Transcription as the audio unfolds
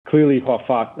clearly,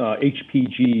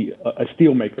 HPG, a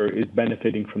steelmaker, is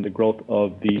benefiting from the growth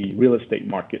of the real estate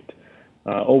market.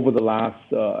 Over the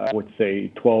last, I would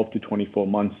say, 12 to 24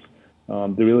 months,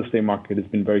 the real estate market has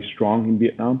been very strong in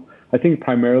Vietnam. I think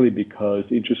primarily because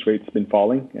interest rates have been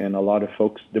falling and a lot of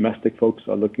folks, domestic folks,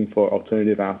 are looking for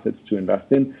alternative assets to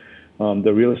invest in.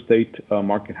 The real estate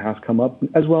market has come up,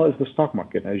 as well as the stock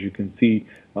market. As you can see,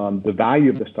 the value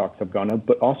of the stocks have gone up,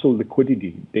 but also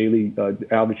liquidity.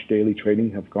 Average daily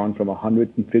trading have gone from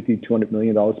 $150, $200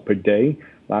 million per day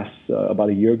about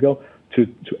a year ago to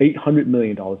 $800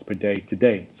 million per day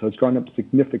today. So it's gone up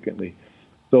significantly.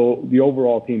 So the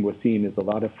overall theme we're seeing is a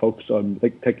lot of folks are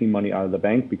taking money out of the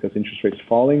bank because interest rates are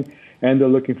falling, and they're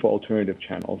looking for alternative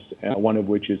channels. One of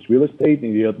which is real estate,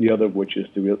 and the other of which is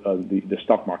the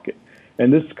stock market.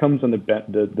 And this comes on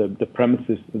the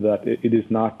premises that it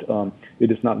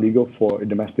is not legal for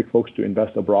domestic folks to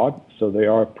invest abroad. So they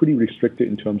are pretty restricted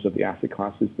in terms of the asset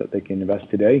classes that they can invest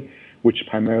today, which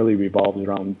primarily revolves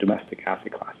around domestic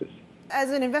asset classes. As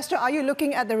an investor, are you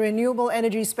looking at the renewable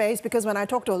energy space? Because when I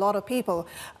talk to a lot of people,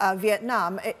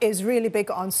 Vietnam is really big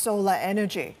on solar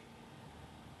energy.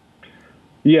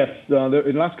 Yes, in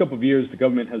the last couple of years, the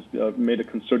government has made a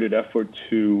concerted effort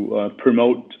to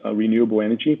promote renewable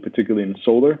energy, particularly in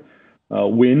solar,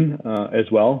 wind as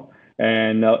well.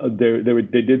 And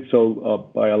they did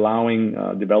so by allowing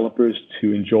developers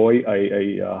to enjoy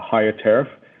a higher tariff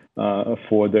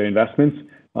for their investments.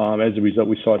 As a result,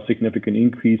 we saw a significant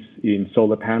increase in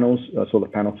solar panels, solar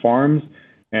panel farms,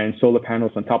 and solar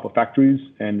panels on top of factories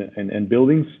and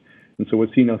buildings. And so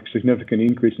we're seeing a significant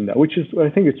increase in that, which is, I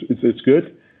think, it's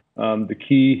good. The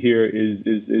key here is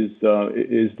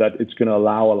that it's going to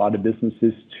allow a lot of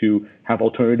businesses to have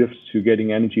alternatives to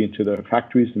getting energy into their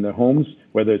factories and their homes,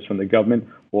 whether it's from the government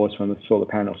or it's from the solar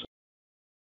panels.